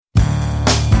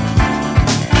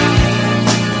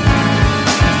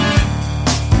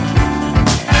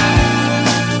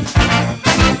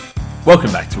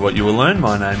Welcome back to What You Will Learn.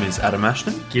 My name is Adam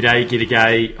Ashton. G'day,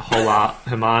 g'day, hola,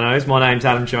 hermanos. My name's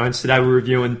Adam Jones. Today we're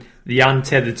reviewing The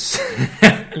Untethered Soul,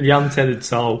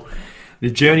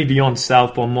 The Journey Beyond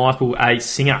Self by Michael A.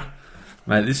 Singer.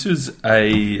 Mate, this was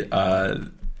a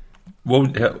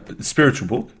spiritual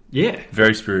book. Yeah.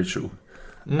 Very spiritual.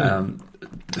 Mate,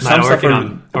 I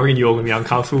reckon you're going to be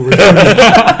uncomfortable with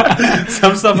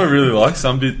some stuff I really like.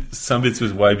 Some bits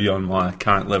was way beyond my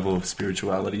current level of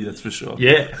spirituality, that's for sure.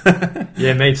 Yeah.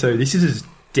 Yeah, me too. This is as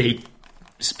deep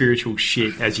spiritual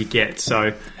shit as you get.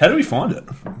 So, how do we find it?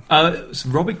 So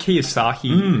Robert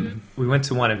Kiyosaki, we went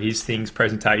to one of his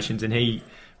presentations, and he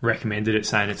recommended it,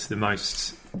 saying it's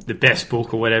the best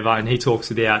book or whatever, and he talks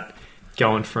about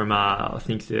going from I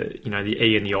think the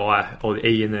E and the I, or the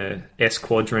E and the S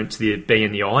quadrant, to the B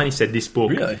and the I. And he said this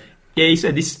book, really, yeah, he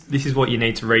said this is what you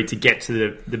need to read to get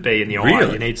to the B and the I.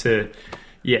 Really? You need to,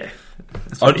 yeah.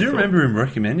 I do remember him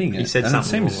recommending it. He said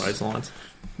something along those lines.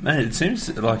 Man, it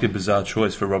seems like a bizarre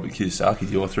choice for Robert Kiyosaki,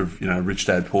 the author of Rich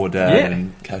Dad Poor Dad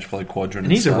and Cash Flow Quadrant.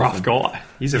 And he's a rough guy.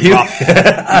 He's a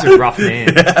rough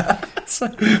man. Yeah. So,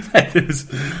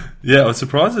 I was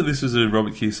surprised that this was a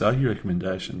Robert Kiyosaki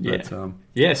recommendation. But,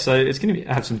 so it's going to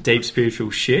have some deep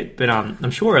spiritual shit, but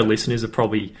I'm sure our listeners will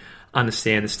probably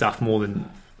understand the stuff more than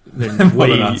we.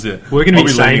 Than us, yeah. We're going to be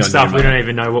saying stuff we don't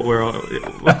even know what we're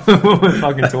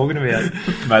fucking talking about.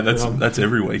 Mate, that's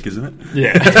every week, isn't it?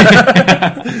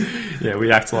 Yeah. Yeah,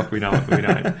 we act like we know what we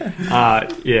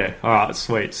don't. Yeah, all right,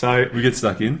 sweet. So we get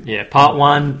stuck in. Yeah, part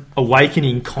 1,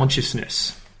 Awakening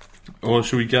Consciousness. Or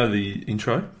should we go to the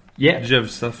intro? Yeah. Did you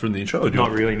have stuff from the intro? Or Not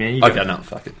really, man. Okay, no,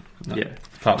 fuck it. No. Yeah.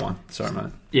 Part 1. Sorry,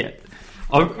 mate. Yeah.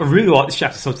 I really like this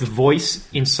chapter. So it's the voice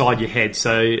inside your head.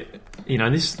 So,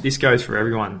 this goes for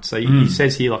everyone. So he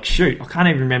says here, like, shoot, I can't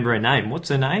even remember her name. What's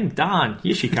her name? Darn,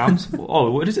 here she comes. Oh,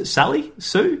 what is it? Sally?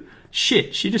 Sue?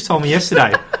 Shit, she just told me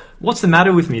yesterday. What's the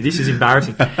matter with me? This is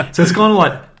embarrassing. So it's kind of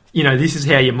like, this is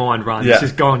how your mind runs. Yeah. It's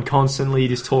just going constantly,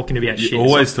 just talking about shit. You're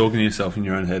always talking to yourself in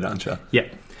your own head, aren't you? Yeah.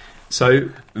 So,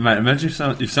 mate, imagine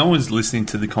if someone was listening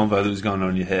to the convo that was going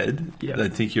on in your head, yeah,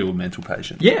 they'd think you were a mental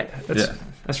patient. Yeah,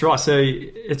 that's right. So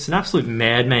it's an absolute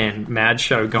mad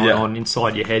show going on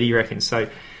inside your head, he reckons. So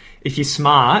if you're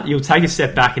smart, you'll take a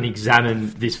step back and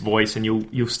examine this voice, and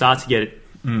you'll start to get it,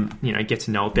 get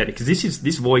to know it better, because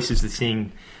this voice is the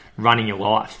thing running your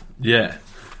life. Yeah,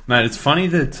 mate. It's funny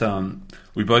that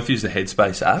we both use the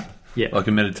Headspace app, like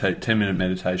a 10-minute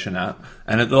meditation app,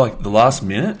 and at the last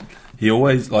minute, he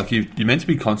always, you're meant to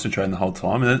be concentrating the whole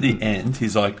time, and at the end,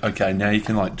 he's like, okay, now you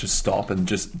can just stop and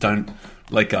just don't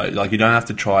let go. You don't have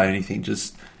to try anything.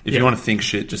 Just if you want to think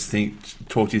shit, just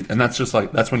talk to you, and that's just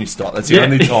that's when you stop. That's the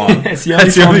only time. That's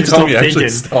the only time you actually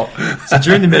stop. So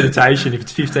during the meditation, if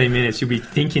it's 15 minutes, you'll be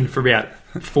thinking for about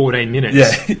 14 minutes.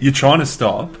 Yeah, you're trying to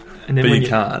stop, but you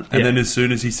can't. And then as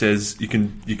soon as he says you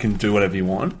can do whatever you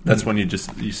want, that's when you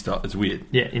stop. It's weird.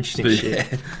 Yeah, interesting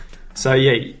shit. Yeah. So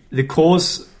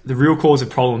the real cause of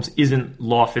problems isn't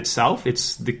life itself.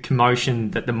 It's the commotion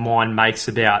that the mind makes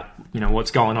about, what's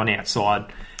going on outside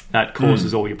that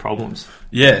causes all your problems.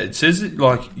 Yeah, it says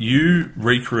you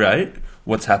recreate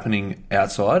what's happening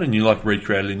outside, and you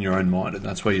recreate it in your own mind, and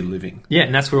that's where you're living. Yeah,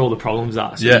 and that's where all the problems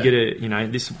are. So you get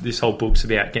this whole book's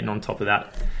about getting on top of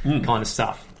that kind of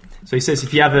stuff. So he says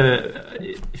if you have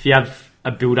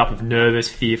a build-up of nervous,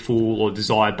 fearful, or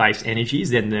desire-based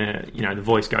energies, then the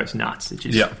voice goes nuts. It's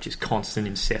just constant,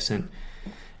 incessant,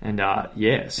 and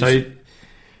So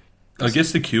I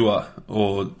guess the cure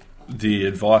or the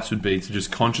advice would be to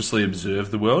just consciously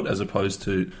observe the world as opposed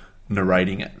to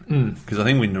narrating it. Because I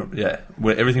think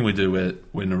everything we do,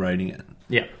 we're narrating it.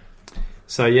 Yeah.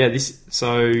 So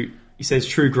he says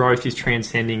true growth is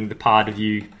transcending the part of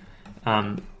you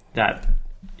that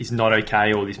is not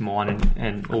okay, or this mind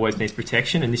and always needs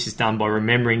protection, and this is done by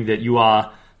remembering that you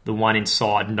are the one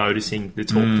inside noticing the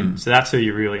talking. So that's who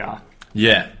you really are.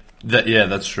 Yeah,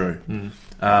 that's true.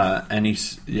 And he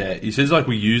says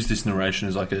we use this narration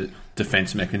as a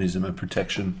defense mechanism, a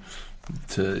protection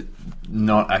to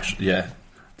not actually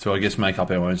to I guess make up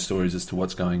our own stories as to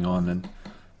what's going on, and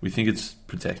we think it's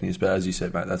protecting us, but as you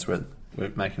said, mate, that's where we're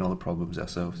making all the problems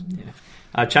ourselves.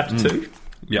 Chapter 2,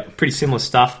 pretty similar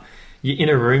stuff. Your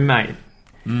inner roommate.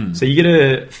 So you got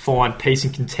to find peace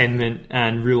and contentment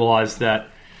and realise that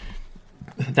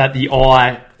the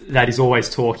I that is always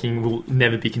talking will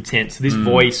never be content. So this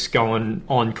voice going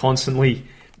on constantly,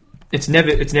 it's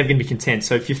never going to be content.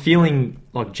 So if you're feeling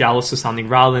jealous or something,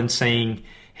 rather than seeing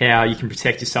how you can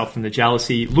protect yourself from the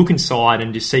jealousy, look inside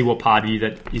and just see what part of you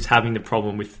that is having the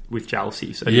problem with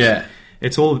jealousy. So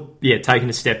it's all taking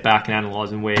a step back and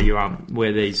analysing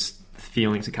where these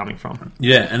feelings are coming from.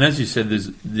 Yeah, and as you said,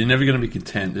 you're never going to be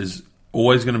content. There's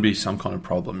always going to be some kind of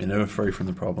problem. You're never free from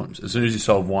the problems. As soon as you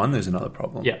solve one, there's another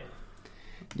problem.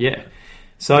 Yeah.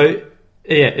 So,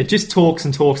 it just talks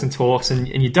and talks and talks, and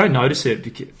you don't notice it,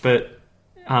 because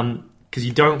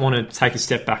you don't want to take a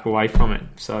step back away from it.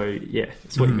 So, yeah,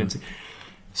 that's what you're meant to.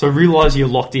 So, realise you're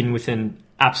locked in with an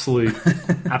absolute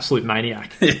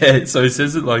maniac. Yeah, so it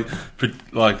says it like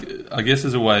I guess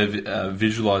as a way of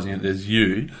visualising it, there's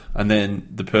you, and then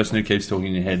the person who keeps talking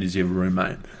in your head is your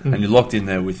roommate, and you're locked in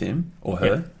there with him or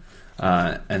her.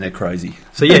 And they're crazy.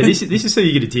 So yeah, this is who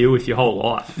you get to deal with your whole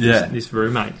life. Yeah, this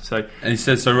roommate. So, and he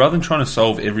says, so rather than trying to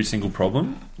solve every single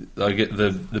problem, I get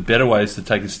the better way is to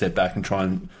take a step back and try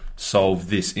and solve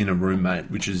this in a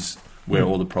roommate, which is where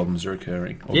all the problems are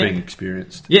occurring or being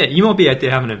experienced. Yeah, you might be out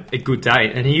there having a good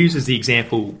day, and he uses the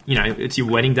example, it's your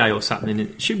wedding day or something, and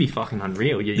it should be fucking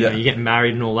unreal. You know, you're getting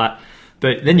married and all that.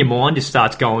 But then your mind just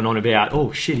starts going on about,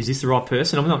 oh shit, is this the right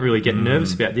person? I'm not really getting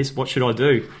nervous about this. What should I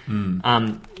do?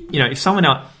 If someone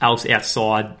else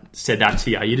outside said that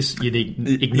to you, you'd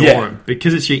ignore them,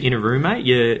 because it's your inner roommate.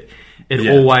 It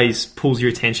always pulls your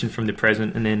attention from the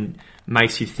present and then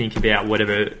makes you think about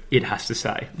whatever it has to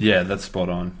say. Yeah, that's spot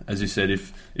on. As you said,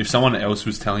 if someone else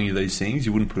was telling you these things,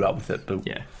 you wouldn't put up with it. But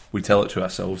we tell it to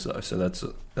ourselves though, so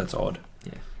that's odd.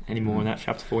 Yeah. Any more on that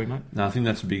chapter for you, mate? No, I think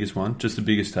that's the biggest one. Just the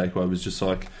biggest takeaway was just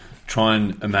like, try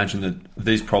and imagine that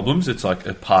these problems, it's like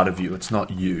a part of you. It's not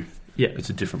you. Yeah. It's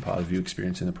a different part of you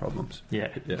experiencing the problems. Yeah.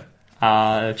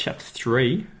 Chapter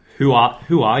 3, who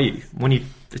are you? When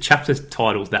the chapter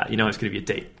title's that, it's going to be a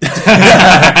deep.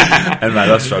 And mate,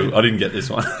 I struggled. I didn't get this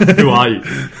one. Who are you?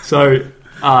 So,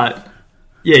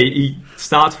 he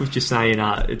starts with just saying,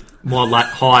 like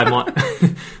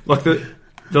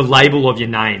the label of your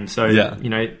name. So,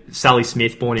 Sally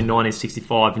Smith, born in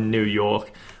 1965 in New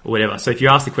York or whatever. So if you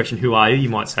ask the question, who are you? You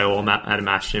might say, I'm Adam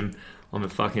Asham. I'm a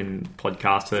fucking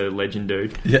podcaster, legend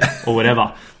dude, or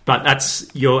whatever. But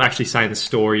you're actually saying the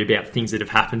story about things that have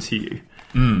happened to you.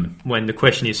 When the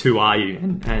question is, who are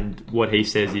you? And what he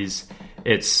says is,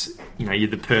 it's, you're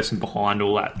the person behind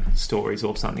all that stories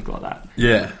or something like that.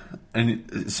 Yeah.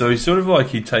 And so he sort of like,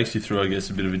 he takes you through, I guess,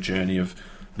 a bit of a journey of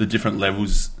the different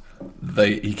levels.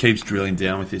 He keeps drilling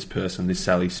down with this person, this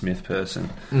Sally Smith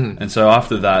person. And so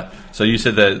after that, so you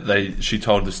said that she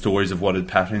told the stories of what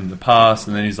had happened in the past,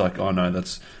 and then he's like, oh no,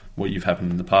 that's what you've happened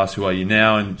in the past. Who are you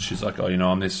now? And she's like, oh,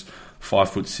 I'm this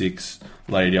 5'6"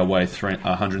 lady. I weigh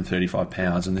 135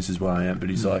 pounds, and this is where I am.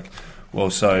 But he's like, well,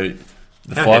 so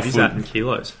the how 5 foot. Is that in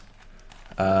kilos?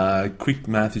 Quick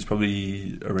math is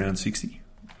probably around 60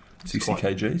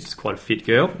 kgs. It's quite a fit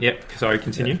girl. Yep. Sorry,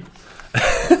 continue. Yeah.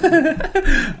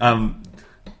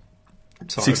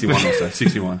 61 also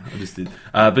 61 I just did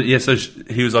but yeah, so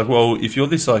he was like, well, if you're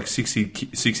this like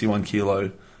 61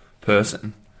 kilo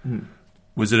person,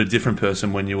 was it a different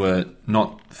person when you were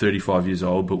not 35 years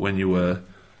old, but when you were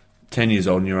 10 years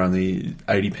old and you're only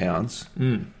 80 pounds,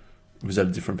 was that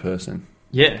a different person?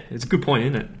 Yeah, it's a good point,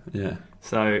 isn't it? Yeah.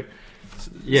 So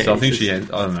I think I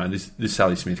don't know, this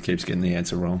Sally Smith keeps getting the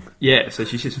answer wrong. Yeah, so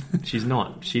she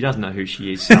doesn't know who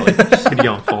she is, Sally. She's going to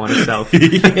go and find herself.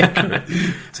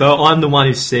 So I'm the one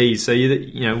who sees. So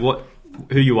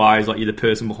who you are is like, you're the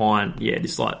person behind,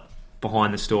 just like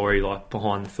behind the story, like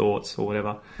behind the thoughts or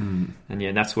whatever. And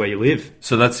that's where you live.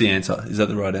 So that's the answer. Is that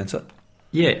the right answer?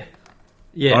 Yeah.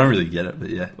 I don't really get it, but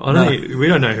yeah. We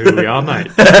don't know who we are,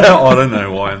 mate. I don't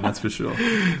know why, and that's for sure.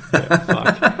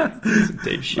 Fuck. It's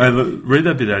deep shit. Hey, look, read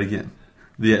that bit out again.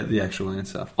 The actual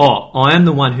answer. Oh, I am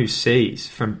the one who sees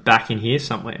from back in here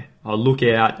somewhere. I look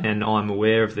out and I'm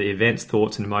aware of the events,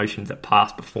 thoughts and emotions that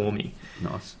pass before me.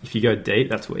 Nice. If you go deep,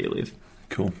 that's where you live.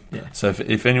 Cool. Yeah. So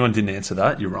if anyone didn't answer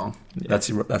that, you're wrong. Yeah. That's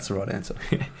the right answer.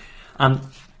 Mate,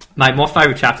 my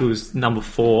favourite chapter was number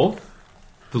 4.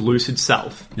 The lucid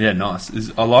self. Yeah, nice.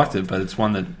 I liked it, but it's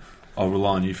one that I'll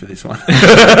rely on you for this one.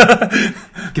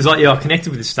 Because I connected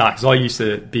with this start because I used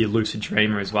to be a lucid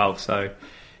dreamer as well. So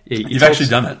you've actually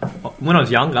done it. When I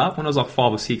was younger, when I was like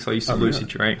 5 or 6, I used to lucid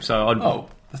dream. So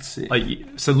that's sick.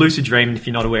 So lucid dreaming, if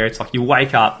you're not aware, it's like you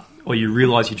wake up or you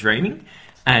realise you're dreaming,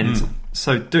 and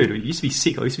so dude, it used to be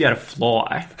sick. I used to be able to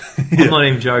fly. I'm not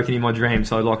even joking. In my dream,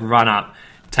 so I'd like run up,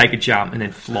 take a jump, and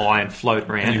then fly and float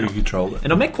around. And you could control it.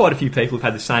 And I met quite a few people who've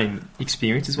had the same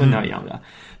experiences when they were younger.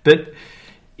 But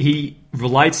he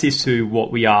relates this to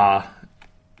what we are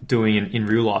doing in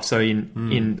real life. So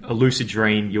in a lucid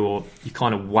dream, you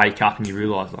kind of wake up and you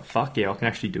realise, like, fuck yeah, I can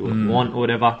actually do what I want or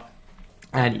whatever.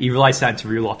 And he relates that into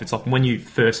real life. It's like when you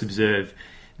first observe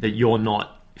that you're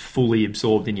not fully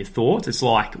absorbed in your thoughts, it's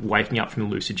like waking up from a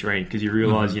lucid dream because you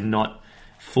realise you're not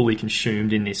fully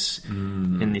consumed in this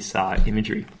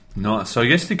imagery. Nice. So I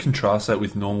guess to contrast that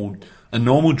with a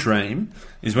normal dream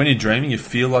is when you're dreaming, you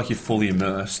feel like you're fully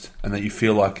immersed and that you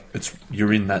feel like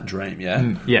you're in that dream,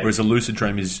 yeah? Yeah. Whereas a lucid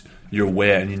dream is you're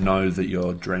aware and you know that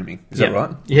you're dreaming. Is that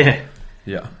right? Yeah.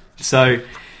 Yeah. So,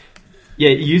 yeah,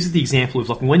 it uses the example of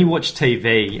like when you watch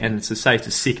TV and it's a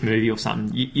sick movie or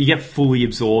something, you get fully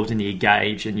absorbed and you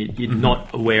engage and you're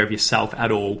not aware of yourself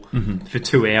at all for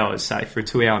 2 hours, say, for a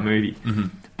 2-hour movie.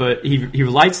 But he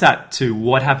relates that to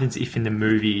what happens if in the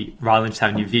movie, rather than just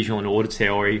having your visual and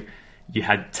auditory, you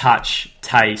had touch,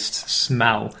 taste,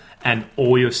 smell, and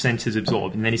all your senses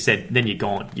absorbed. And then he said, then you're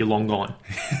gone. You're long gone.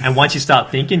 And once you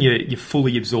start thinking, you're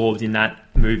fully absorbed in that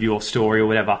movie or story or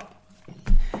whatever.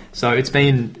 So he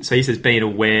says being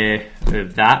aware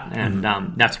of that, and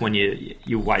that's when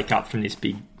you wake up from this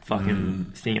big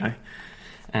fucking thingo.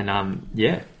 And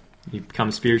you become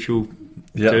a spiritual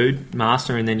dude,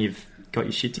 master, and then you've got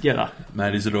your shit together.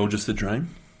 Mate, is it all just a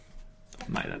dream?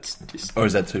 Mate, that's just... Or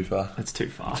is that too far? That's too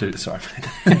far. Sorry.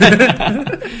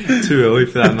 Too early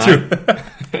for that,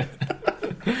 mate.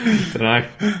 Don't know.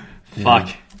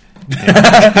 Fuck.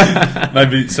 Yeah.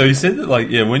 Maybe, so you said that, like,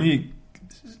 yeah, when you...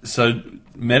 So,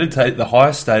 meditate, the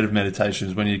highest state of meditation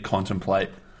is when you contemplate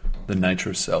the nature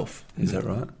of self. Is that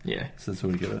right? Yeah. So that's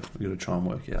what we got to try and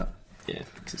work out. Yeah,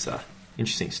 because it's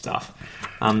interesting stuff.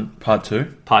 Part 2?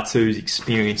 Part 2 is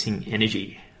experiencing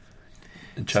energy.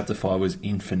 And chapter 5 was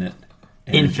infinite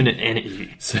energy. Infinite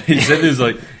energy. So he said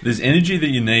there's energy that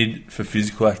you need for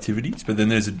physical activities, but then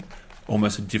there's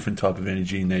almost a different type of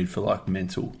energy you need for like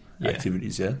mental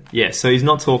activities, yeah? Yeah, so he's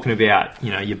not talking about,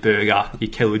 your burger,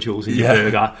 your kilojoules in your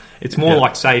burger. It's more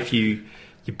like, say, if you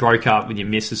broke up with your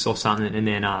missus or something and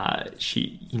then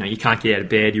she, you can't get out of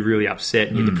bed, you're really upset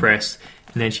and you're depressed,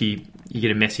 and then you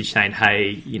get a message saying,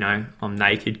 hey, I'm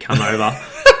naked, come over.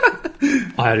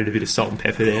 I added a bit of salt and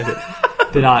pepper there,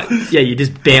 but you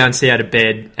just bounce out of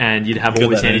bed and you'd have all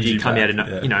this energy come out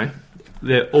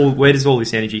of, where does all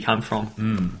this energy come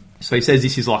from? So he says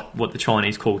this is like what the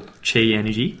Chinese call qi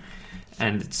energy,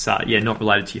 and it's not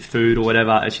related to your food or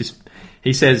whatever. It's just,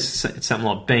 he says it's something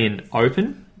like being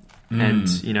open, and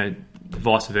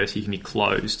vice versa, you can be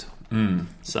closed.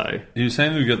 So you were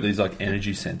saying we've got these like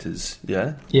energy centers,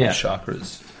 yeah,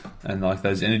 chakras, and like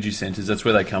those energy centers, that's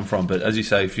where they come from. But as you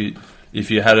say, if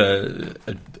you had an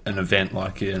event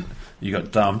like you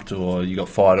got dumped or you got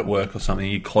fired at work or something,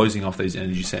 you're closing off these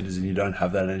energy centers and you don't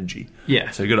have that energy. Yeah.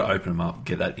 So you've got to open them up,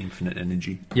 get that infinite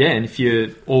energy. Yeah, and if you're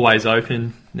always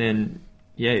open, then,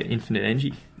 infinite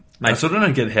energy. I sort of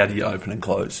don't get how do you open and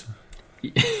close?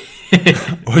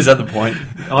 Or is that the point?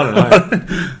 I don't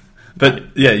know.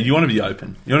 But, you want to be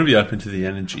open. You want to be open to the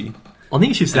energy. I think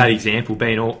it's just that example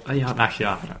being all... actually,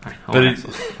 I don't know.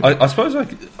 But I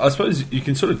suppose you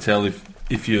can sort of tell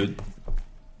if you're...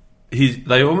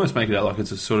 They almost make it out like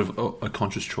it's a sort of a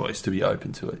conscious choice to be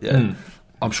open to it. Yeah,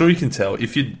 I'm sure you can tell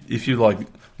if you're like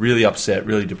really upset,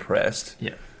 really depressed.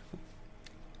 Yeah,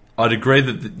 I'd agree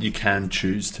that you can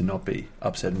choose to not be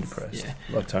upset and depressed,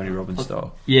 like Tony Robbins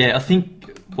style. Yeah, I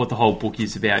think what the whole book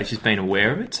is about is just being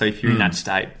aware of it. So if you're in that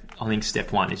state, I think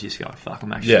step one is just go, fuck,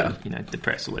 I'm actually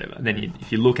depressed or whatever. And then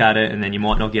if you look at it, and then you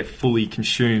might not get fully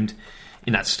consumed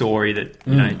in that story that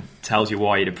tells you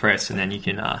why you're depressed, and then you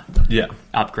can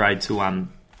upgrade to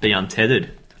be untethered.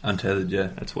 Untethered, yeah,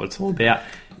 that's what it's all about.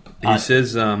 He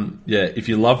says, if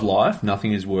you love life,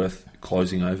 nothing is worth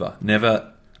closing over.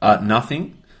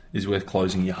 Nothing is worth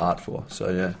closing your heart for.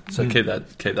 So keep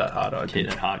that heart open. Keep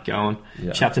that heart going.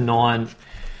 Yeah. Chapter 9,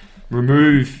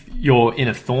 remove your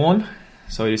inner thorn.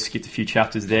 So we just skipped a few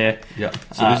chapters there. Yeah.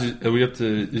 So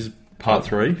this is part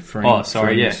 3.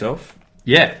 Freeing yourself.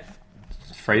 Yeah.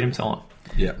 Freedom time.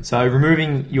 Yeah. So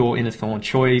removing your inner thorn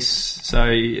choice. So,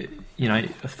 a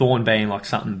thorn being like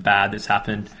something bad that's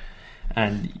happened,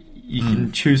 and you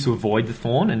can choose to avoid the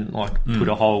thorn and put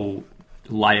a whole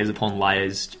layers upon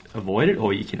layers avoid it,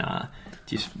 or you can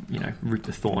just rip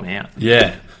the thorn out.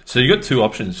 Yeah. So you got 2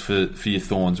 options for your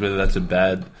thorns, whether that's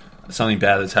something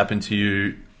bad that's happened to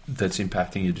you that's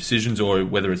impacting your decisions, or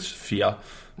whether it's fear.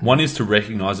 One is to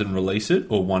recognise it and release it,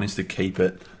 or one is to keep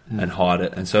it and hide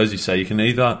it. And so, as you say, you can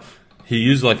either... He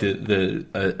used like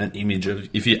an image of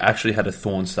if you actually had a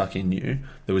thorn stuck in you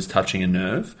that was touching a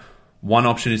nerve. One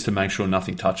option is to make sure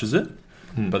nothing touches it,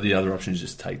 but the other option is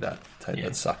just take that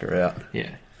sucker out. Yeah,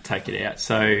 take it out.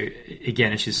 So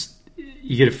again, it's just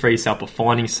you got to free yourself by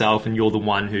finding yourself, and you're the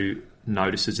one who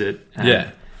notices it.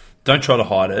 Don't try to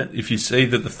hide it. If you see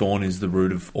that the thorn is the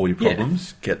root of all your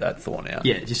problems, get that thorn out.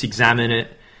 Yeah, just examine it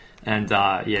and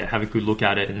have a good look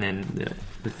at it, and then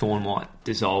the thorn might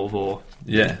dissolve or...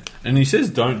 Yeah, and he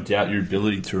says don't doubt your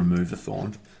ability to remove the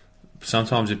thorn.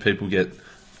 Sometimes if people get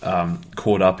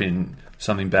caught up in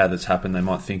something bad that's happened, they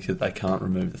might think that they can't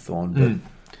remove the thorn, but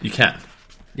you can.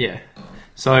 Yeah.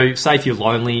 So, say if you're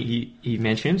lonely, he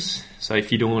mentions. So,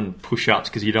 if you're doing push-ups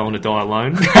because you don't want to die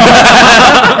alone.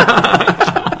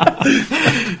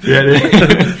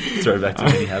 Throwback to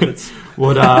many habits.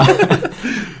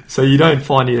 So you don't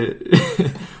find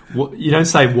you don't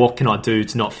say, what can I do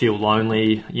to not feel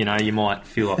lonely? You know, you might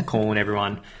feel like calling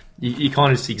everyone. You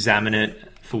kind of just examine it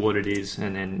for what it is,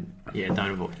 and then,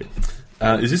 don't avoid it.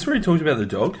 Is this where he talks about the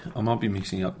dog? I might be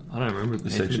mixing up. I don't remember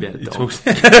the section about the dog.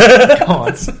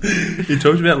 He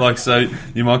talks about, like, so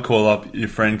you might call up your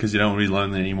friend because you don't want to be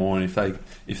lonely anymore, and if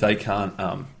they can't,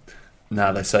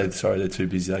 they say, sorry, they're too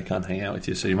busy, they can't hang out with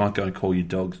you. So you might go and call your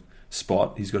dog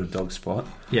Spot. He's got a dog Spot.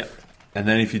 Yeah. And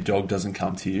then if your dog doesn't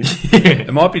come to you,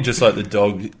 it might be just like the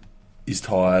dog is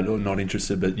tired or not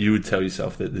interested, but you would tell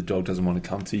yourself that the dog doesn't want to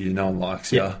come to you. No one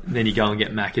likes you. And then you go and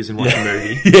get Macca's and watch a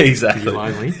movie. Yeah, exactly. You're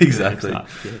lonely. Exactly.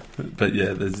 But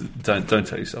don't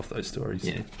tell yourself those stories.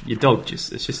 Yeah, your dog it's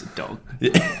just a dog.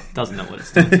 Yeah. Doesn't know what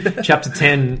it's doing. Chapter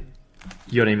 10.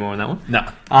 You got any more on that one? No.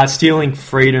 Stealing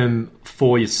freedom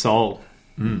for your soul.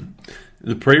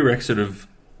 The prerequisite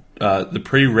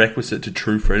to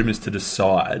true freedom is to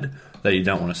decide that you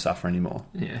don't want to suffer anymore.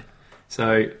 Yeah.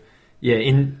 So,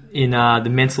 in the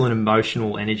mental and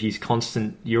emotional energy is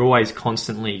constant. You're always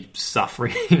constantly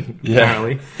suffering,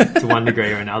 apparently, to one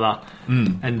degree or another.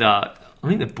 And I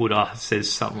think the Buddha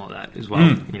says something like that as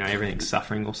well. You know, everything's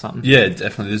suffering or something. Yeah,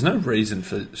 definitely. There's no reason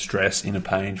for stress, inner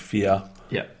pain, fear.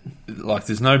 Yeah. Like,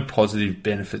 there's no positive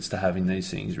benefits to having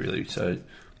these things, really. So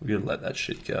we've got to let that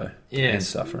shit go. Yeah. And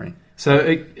suffering. So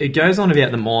it goes on about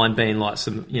the mind being like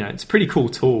it's a pretty cool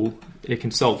tool. It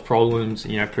can solve problems,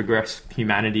 progress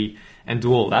humanity and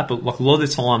do all that. But like a lot of the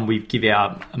time we give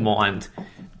our mind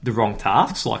the wrong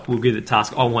tasks. Like we'll give the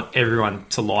task, I want everyone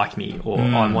to like me, or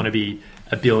I want to be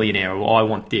a billionaire, or I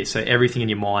want this. So everything in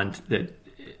your mind that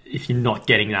if you're not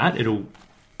getting that, it'll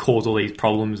cause all these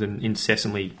problems and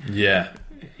incessantly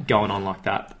going on like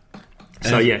that.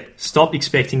 So stop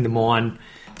expecting the mind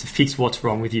to fix what's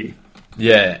wrong with you.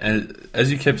 Yeah, and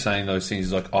as you kept saying those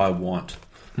things like, I want,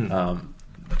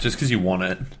 just because you want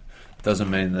it doesn't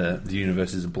mean that the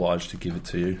universe is obliged to give it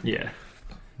to you. Yeah,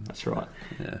 that's right.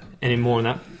 Yeah. Any more on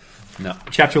that? No.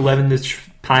 Chapter 11, the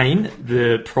pain,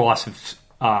 the price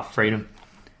of freedom.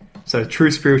 So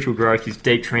true spiritual growth is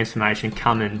deep transformation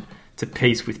coming to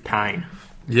peace with pain.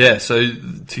 Yeah, so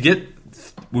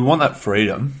we want that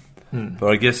freedom, but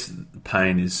I guess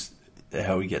pain is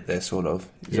how we get there, sort of.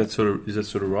 Is that sort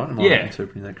of right? Am I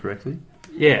interpreting that correctly?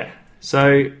 Yeah.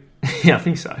 So, I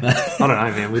think so. I don't know,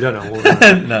 man. We don't know all of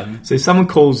that. No. So, if someone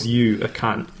calls you a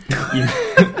cunt,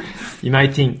 you may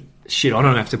think, shit, I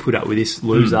don't have to put up with this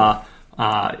loser.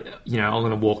 I'm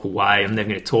going to walk away. I'm never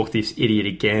going to talk to this idiot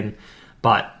again.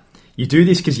 But you do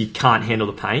this because you can't handle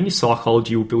the pain. Your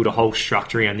psychology will build a whole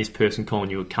structure around this person calling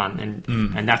you a cunt,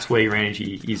 and that's where your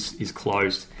energy is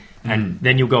closed. And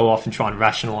then you'll go off and try and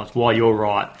rationalise why you're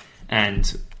right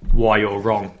and why you're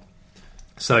wrong.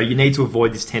 So you need to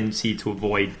avoid this tendency to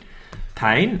avoid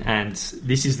pain, and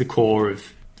this is the core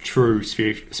of true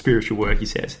spiritual work, he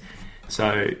says.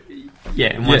 So,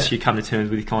 and once you come to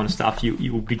terms with this kind of stuff,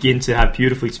 you will begin to have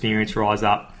beautiful experience rise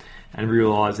up and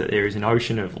realise that there is an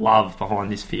ocean of love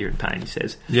behind this fear and pain, he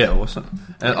says. Yeah,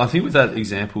 awesome. And I think with that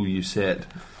example you said,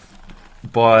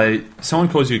 by someone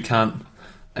calls you a cunt,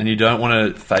 and you don't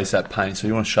want to face that pain, so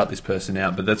you want to shut this person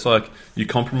out. But that's like you're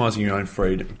compromising your own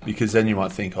freedom, because then you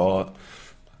might think, oh,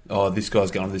 this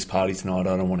guy's going to this party tonight,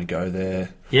 I don't want to go there.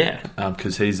 Yeah.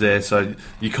 Because he's there. So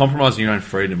you're compromising your own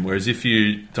freedom. Whereas if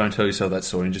you don't tell yourself that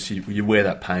story and just you wear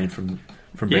that pain from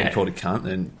being called a cunt,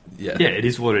 then yeah, it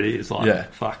is what it is.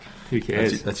 Like, fuck, who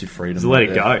cares? That's your freedom. Just let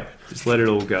it go. Just let it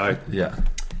all go. Yeah.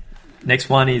 Next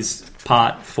one is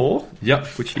part 4. Yep.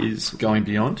 Which is going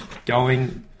beyond.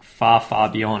 Going far, far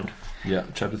beyond. Yeah,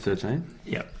 chapter 13.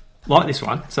 Yep. Like this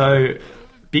one. So,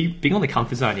 big on the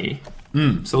comfort zone here.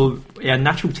 So, our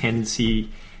natural tendency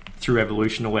through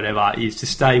evolution or whatever is to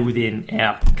stay within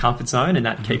our comfort zone, and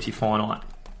that keeps you finite.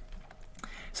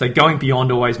 So, going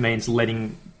beyond always means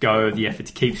letting go of the effort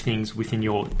to keep things within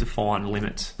your defined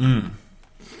limits.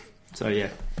 So, yeah.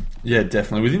 Yeah,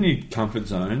 definitely. Within your comfort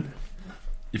zone,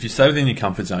 if you stay within your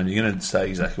comfort zone, you're going to stay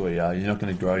exactly where you are. You're not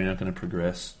going to grow. You're not going to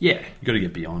progress. Yeah. You've got to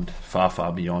get beyond, far,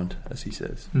 far beyond, as he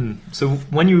says. So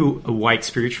when you awake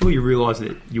spiritually, you realise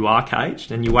that you are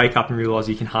caged, and you wake up and realise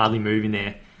you can hardly move in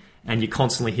there, and you're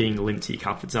constantly hitting the limits of your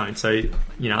comfort zone. So,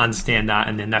 understand that,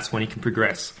 and then that's when you can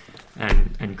progress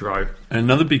and grow. And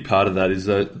another big part of that is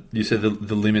that you said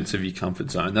the limits of your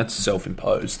comfort zone. That's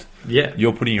self-imposed. Yeah.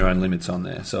 You're putting your own limits on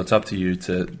there. So it's up to you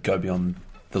to go beyond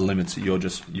the limits that you're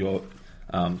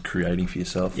creating for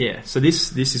yourself. Yeah, so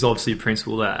this is obviously a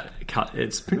principle that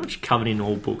it's pretty much covered in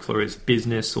all books, whether it's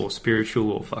business or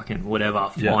spiritual or fucking whatever,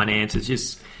 finance. It's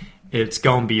just, it's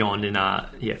going beyond and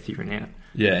figuring out.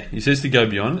 Yeah, he says to go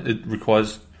beyond. It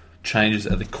requires changes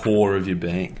at the core of your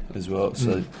being as well.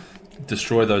 So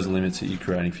destroy those limits that you're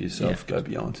creating for yourself. Go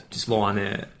beyond. Just lying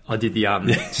there. I did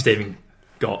the Stephen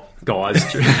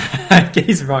Guys. Get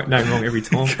his name wrong every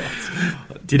time.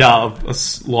 Did I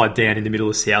lied down in the middle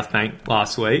of South Bank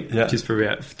last week just for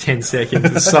about 10 seconds.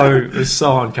 It was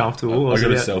so uncomfortable. I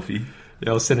got a selfie.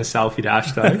 Yeah, I sent a selfie to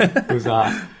Ashton. It was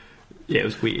it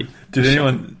was weird. Did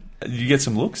you get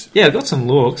some looks? Yeah, I got some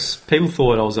looks. People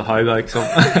thought I was a hobo because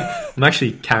I'm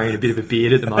actually carrying a bit of a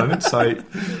beard at the moment. So,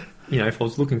 if I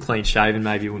was looking clean shaven,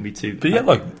 maybe it wouldn't be too. But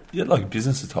you had like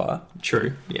business attire.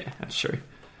 True. Yeah, that's true.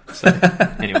 So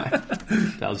anyway,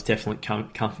 that was definitely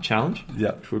comfort challenge.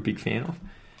 Yeah, which we're a big fan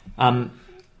of.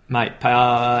 Mate,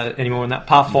 any more on that?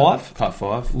 Part 5. Part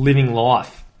 5. Living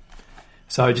life.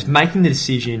 So just making the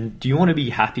decision: do you want to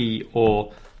be happy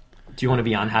or do you want to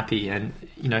be unhappy? And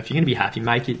if you're going to be happy,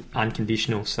 make it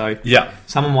unconditional. So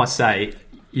someone might say,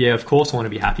 "Yeah, of course I want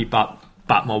to be happy, but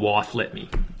my wife let me,"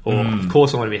 or "Of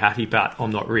course I want to be happy, but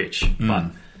I'm not rich." But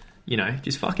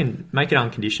just fucking make it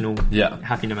unconditional. Yeah,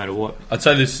 happy no matter what. I'd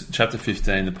say this chapter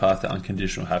 15, the path to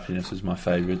unconditional happiness, is my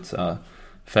favorite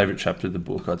chapter of the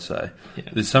book. I'd say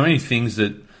there's so many things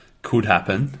that could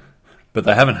happen, but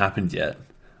they haven't happened yet.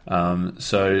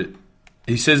 So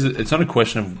he says it's not a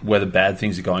question of whether bad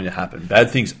things are going to happen.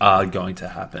 Bad things are going to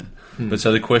happen. But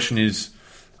so the question is,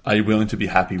 are you willing to be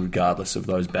happy regardless of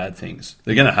those bad things?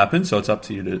 They're going to happen, so it's up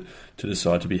to you to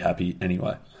decide to be happy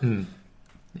anyway.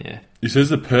 Yeah. He says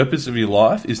the purpose of your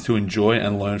life is to enjoy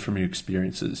and learn from your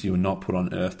experiences. You are not put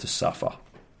on earth to suffer.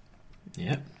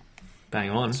 Yeah.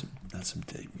 Bang on. That's some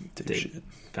deep shit.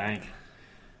 Bang.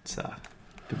 It's a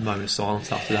good moment of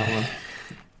silence after that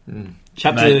one.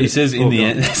 Chapter. Mate, he says in the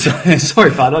end. Sorry,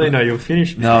 bud. I didn't know you were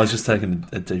finished. No, I was just taking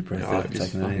a deep breath.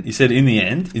 He said, in the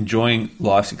end, enjoying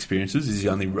life's experiences is the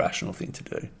only rational thing to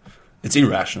do. It's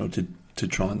irrational to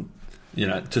try and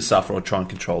to suffer or try and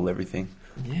control everything.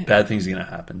 Yeah. Bad things are going to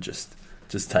happen. Just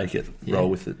take it. Roll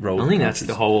with it. I think that's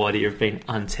the whole idea of being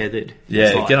untethered.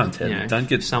 Yeah, get untethered. Don't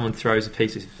get. If someone throws a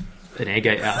piece of an egg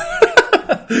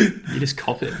out, you just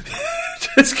cop it.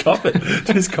 Just cop it.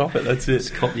 That's it.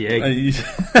 Just cop the egg.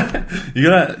 You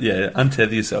gotta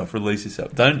untether yourself, release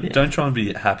yourself. Don't try and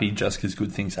be happy just because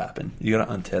good things happen. You gotta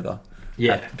untether.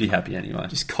 Yeah, be happy anyway.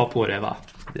 Just cop whatever.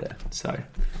 Yeah. So,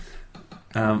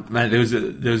 mate, there was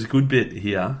a good bit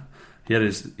here. He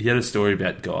had a story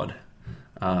about God,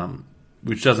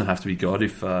 which doesn't have to be God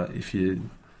if you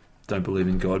don't believe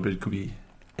in God, but it could be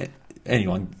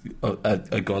anyone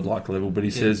at a godlike level. But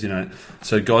he says,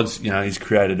 so God's, he's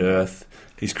created Earth,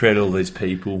 he's created all these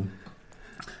people,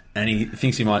 and he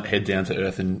thinks he might head down to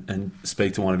Earth and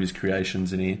speak to one of his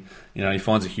creations, and he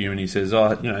finds a human. He says,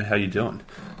 how you doing?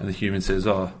 And the human says,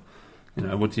 what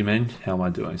do you mean? How am I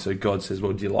doing? So God says,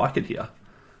 well, do you like it here?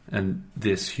 And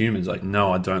this human's like,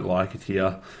 no, I don't like it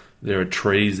here. There are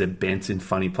trees, they're bent in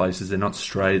funny places, they're not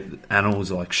straight. Animals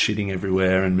are like shitting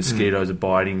everywhere, and mosquitoes are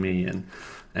biting me, and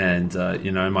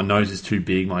my nose is too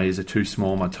big, my ears are too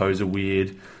small, my toes are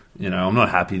weird. I'm not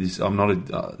happy.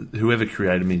 Whoever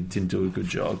created me didn't do a good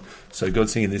job. So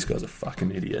God's thinking this guy's a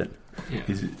fucking idiot. Yeah.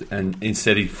 And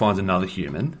instead he finds another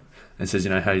human and says,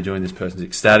 how you doing? This person's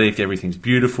ecstatic. Everything's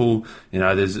beautiful.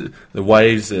 There's the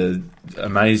waves are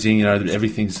amazing.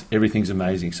 Everything's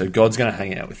amazing. So God's going to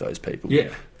hang out with those people. Yeah.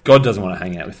 God doesn't want to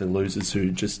hang out with the losers who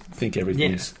just think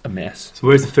everything's a mess. So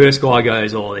whereas the first guy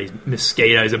goes, these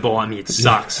mosquitoes are biting me, it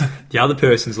sucks. The other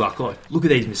person's like, look at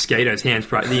these mosquitoes, hands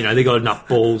spray. They got enough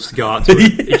balls to go up to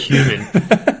a human.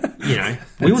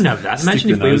 We wouldn't have that.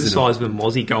 Imagine if we were the size of a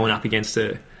mozzie going up against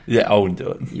a... Yeah, I wouldn't do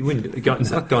it. You wouldn't do it.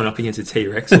 It's like going up against a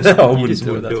T-Rex or something. I wouldn't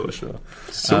do it, that's for sure.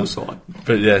 Suicide.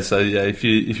 If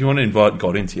you want to invite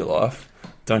God into your life,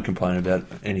 don't complain about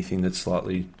anything that's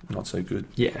slightly not so good.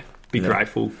 Yeah. Be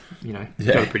grateful, You've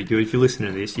got it pretty good. If you're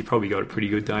listening to this, you probably got it pretty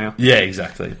good, don't you? Yeah,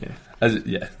 exactly.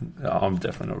 Yeah. I'm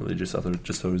definitely not religious. I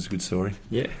just thought it was a good story.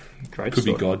 Yeah, great Could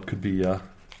story. be God, could be...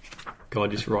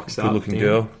 God just rocks up. Good-looking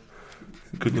girl.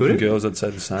 Good-looking girls, I'd say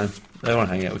the same. They want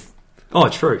to hang out with... Oh,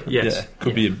 true, yes. Yeah,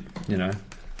 could be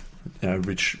a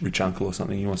rich uncle or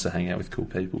something. He wants to hang out with cool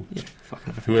people. Yeah,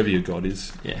 fucking whoever your God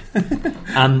is. Yeah.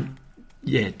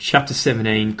 Chapter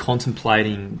 17,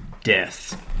 contemplating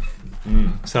death.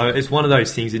 So it's one of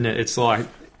those things, isn't it? It's like,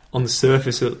 on the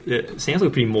surface, it sounds like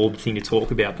a pretty morbid thing to talk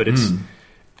about, but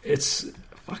it's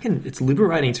it's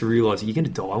liberating to realise you're going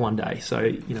to die one day. So,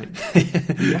 you know,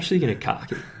 you're actually going to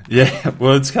cark it. Yeah,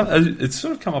 well, it's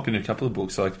sort of come up in a couple of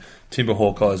books, like Timber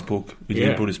Hawkeye's book, we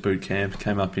did Buddhist Boot Camp,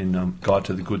 came up in Guide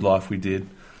to the Good Life we did.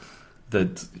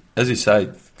 That, as you say,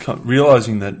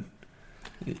 realising that,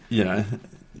 you know,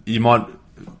 you might,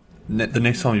 the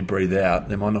next time you breathe out,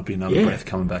 there might not be another breath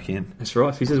coming back in. That's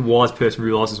right. So he says a wise person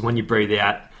realises when you breathe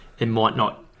out, it might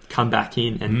not come back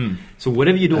in. And so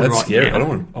whatever you're doing right scary. now... I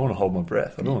want to hold my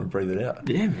breath. I don't want to breathe it out.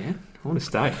 Yeah, man. I want to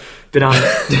stay. But,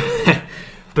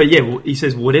 but yeah, he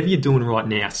says whatever you're doing right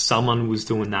now, someone was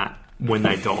doing that when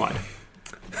they died.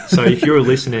 So if you're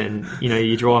listening, you know,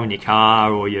 you're driving your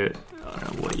car or you're... I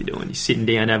don't know what you're doing. You're sitting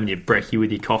down having your brekkie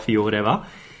with your coffee or whatever.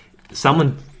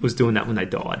 Someone was doing that when they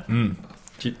died.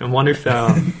 I wonder if...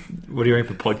 what do you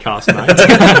reckon for podcasts, mate? Do you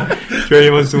reckon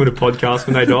anyone's doing a podcast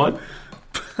when they died?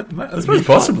 Mate, I suppose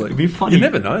possibly. It'd be funny. You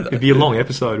never know, though. It'd be a long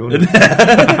episode, wouldn't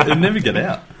it? It'd never get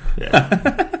out.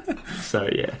 Yeah. So,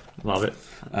 yeah, love it.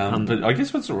 But I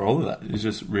guess what's the role of that is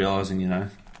just realising, you know,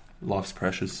 life's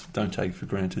precious. Don't take it for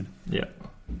granted. Yeah.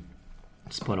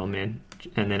 Spot on, man.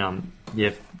 And then,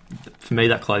 for me,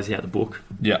 that closes out the book.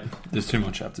 Yeah, there's 2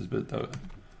 more chapters, but they were...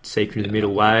 Secret of the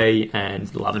Middle Way and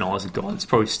The Love and Eyes of God. It's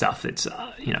probably stuff that's,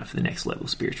 you know, for the next level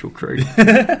spiritual crew.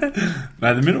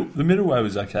 Man, the middle way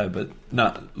was okay, but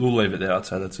no, we'll leave it there. I'd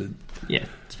say that's it. Yeah,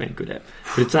 it's been a good app.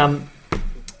 But it's,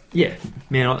 yeah,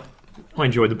 man, I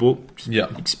enjoyed the book.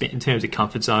 In terms of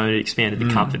comfort zone, it expanded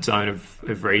the comfort zone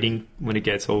of reading when it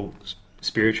gets all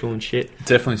spiritual and shit.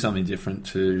 Definitely something different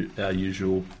to our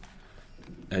usual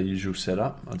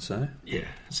setup, I'd say. Yeah.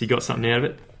 So you got something out of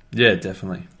it? Yeah,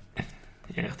 definitely.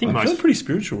 Yeah, I think I'm feeling pretty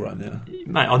spiritual right now.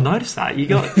 Mate, I noticed that. You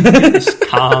got this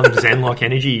calm, zen-like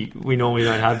energy we normally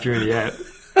don't have during the app.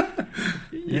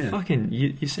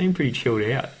 You seem pretty chilled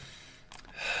out.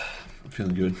 I'm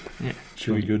feeling good. Yeah.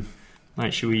 Feeling good.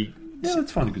 Mate, should we... Yeah,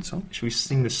 let's find a good song. Should we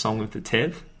sing the song of the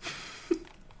Tev?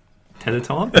 Tether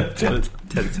time? Tether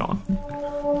time.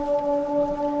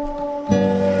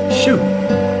 Shoot,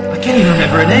 I can't even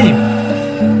remember her name.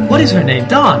 What is her name?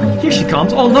 Dawn. Here she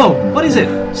comes. Oh no, what is it?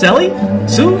 Sally?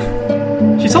 Sue?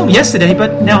 She told me yesterday,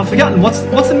 but now I've forgotten. What's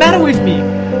the matter with me?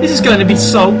 This is going to be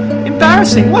so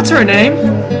embarrassing. What's her name?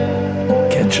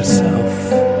 Get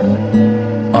yourself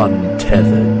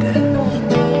untethered.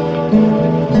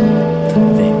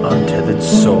 The Untethered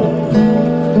Soul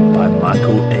by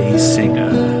Michael A.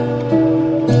 Singer.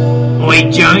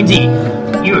 Oi, Jonesy,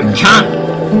 you're a cunt.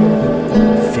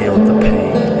 Feel the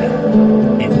pain.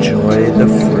 Enjoy the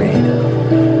freedom.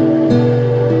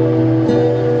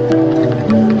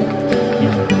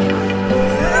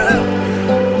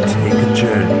 Take a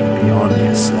journey beyond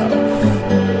yourself.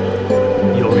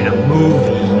 You're in a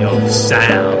movie of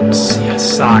sounds,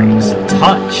 sight,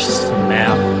 touch,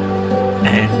 smell,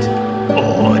 and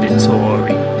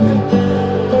auditory.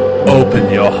 Open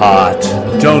your heart.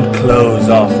 Don't close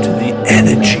off to the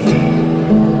energy.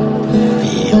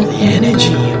 Feel the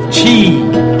energy of chi,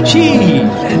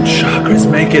 and chakras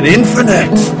make it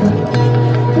infinite.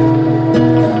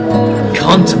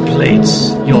 Contemplate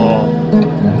your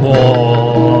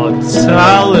mortality.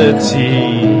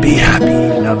 Be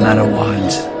happy no matter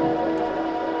what.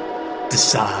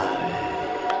 Decide.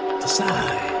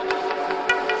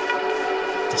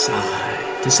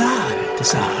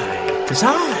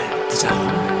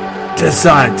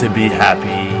 Decide to be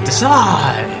happy.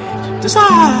 Decide.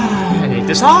 Decide.